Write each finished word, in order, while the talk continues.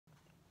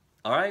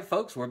All right,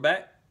 folks, we're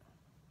back.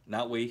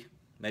 Not we,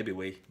 maybe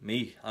we.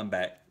 Me, I'm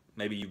back.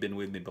 Maybe you've been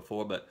with me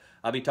before, but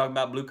I'll be talking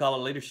about blue-collar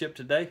leadership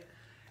today.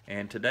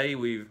 And today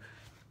we've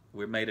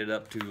made it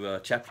up to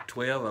chapter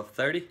 12 of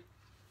 30.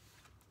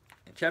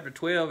 And chapter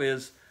 12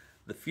 is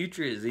The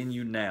Future is in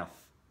You Now.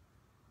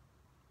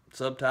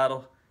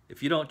 Subtitle,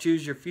 If You Don't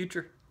Choose Your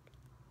Future,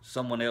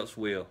 Someone Else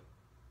Will.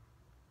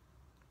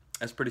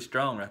 That's pretty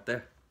strong right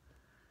there.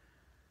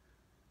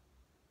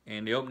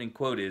 And the opening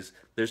quote is,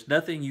 "There's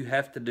nothing you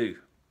have to do.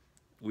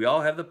 We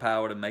all have the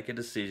power to make a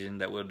decision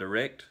that will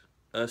direct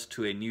us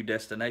to a new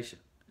destination.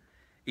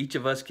 Each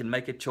of us can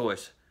make a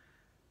choice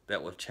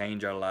that will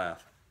change our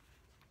life."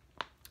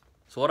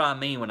 So what do I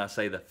mean when I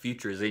say the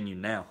future is in you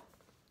now?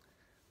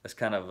 That's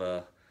kind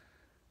of,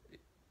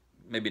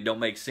 maybe it don't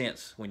make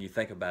sense when you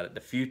think about it. The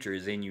future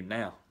is in you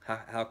now.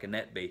 How can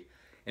that be?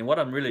 And what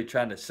I'm really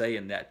trying to say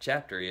in that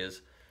chapter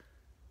is,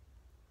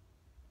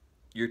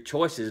 your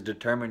choices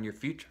determine your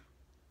future.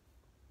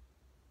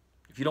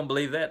 If you don't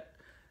believe that,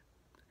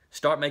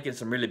 start making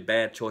some really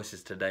bad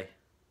choices today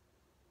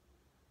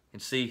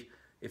and see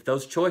if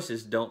those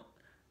choices don't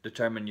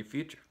determine your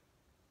future.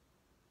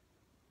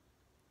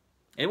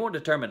 It won't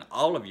determine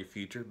all of your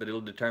future, but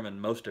it'll determine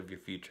most of your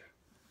future.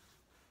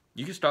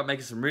 You can start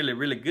making some really,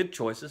 really good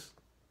choices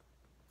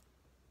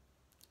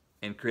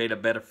and create a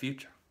better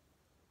future.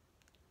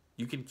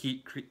 You can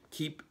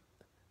keep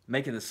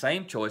making the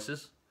same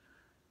choices.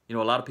 You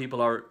know, a lot of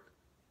people are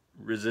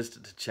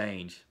resistant to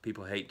change.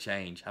 People hate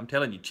change. I'm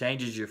telling you,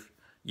 change is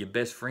your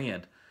best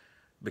friend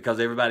because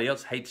everybody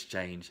else hates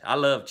change. I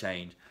love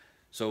change.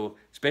 So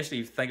especially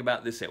if you think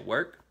about this at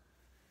work,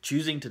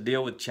 choosing to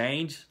deal with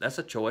change, that's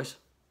a choice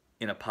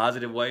in a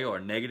positive way or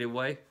a negative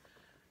way.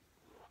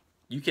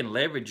 You can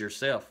leverage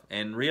yourself.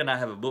 And Rhea and I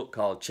have a book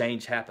called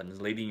Change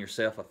Happens, Leading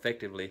Yourself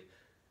Effectively,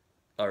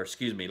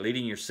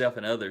 leading yourself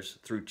and others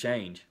through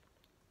change.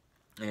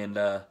 And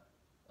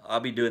I'll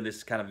be doing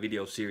this kind of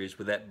video series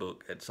with that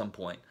book at some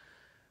point.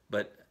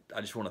 But I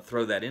just want to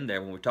throw that in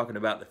there. When we're talking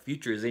about the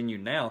future is in you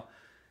now,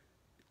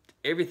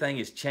 everything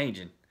is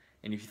changing.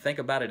 And if you think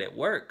about it at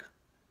work,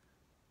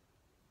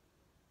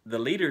 the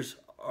leaders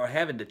are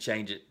having to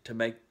change it to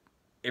make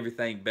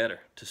everything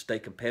better, to stay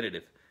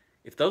competitive.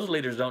 If those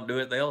leaders don't do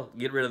it, they'll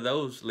get rid of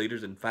those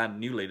leaders and find a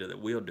new leader that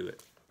will do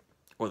it.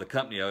 Or the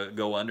company will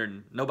go under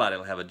and nobody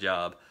will have a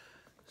job.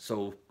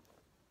 So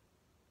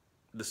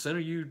the sooner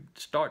you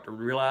start to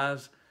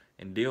realize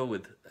and deal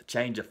with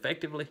change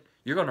effectively,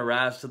 you're going to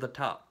rise to the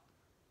top.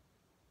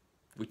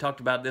 We talked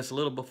about this a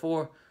little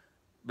before,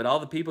 but all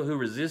the people who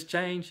resist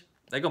change,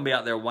 they're going to be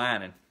out there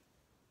whining.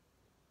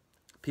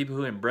 People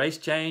who embrace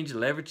change,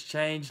 leverage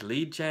change,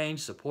 lead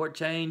change, support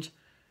change,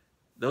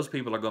 those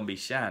people are going to be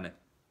shining.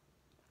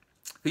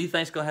 Who do you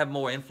think is going to have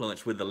more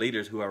influence with the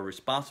leaders who are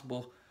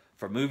responsible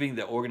for moving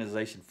the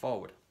organization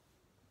forward?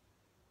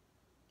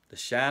 The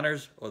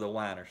shiners or the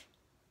whiners?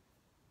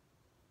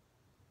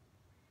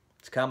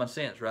 It's common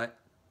sense, right?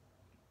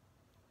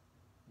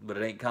 But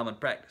it ain't common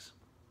practice.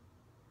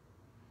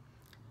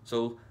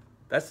 So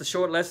that's the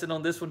short lesson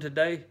on this one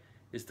today,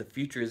 is the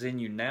future is in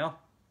you now.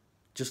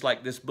 Just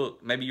like this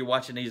book. Maybe you're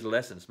watching these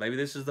lessons. Maybe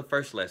this is the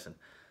first lesson.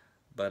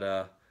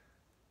 But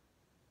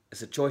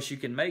it's a choice you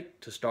can make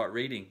to start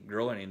reading,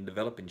 growing, and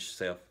developing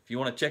yourself. If you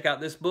want to check out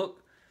this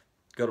book,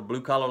 go to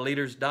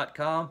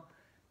bluecollarleaders.com.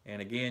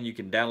 And again, you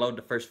can download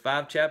the first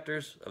 5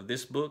 chapters of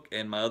this book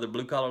and my other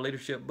Blue Collar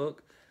Leadership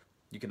book.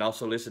 You can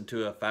also listen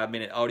to a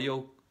 5-minute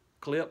audio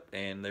clip,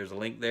 and there's a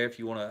link there if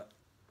you want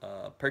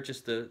to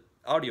purchase the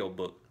audio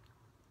book.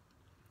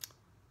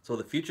 So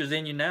the future's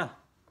in you now.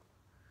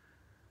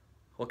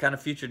 What kind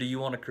of future do you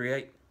want to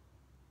create?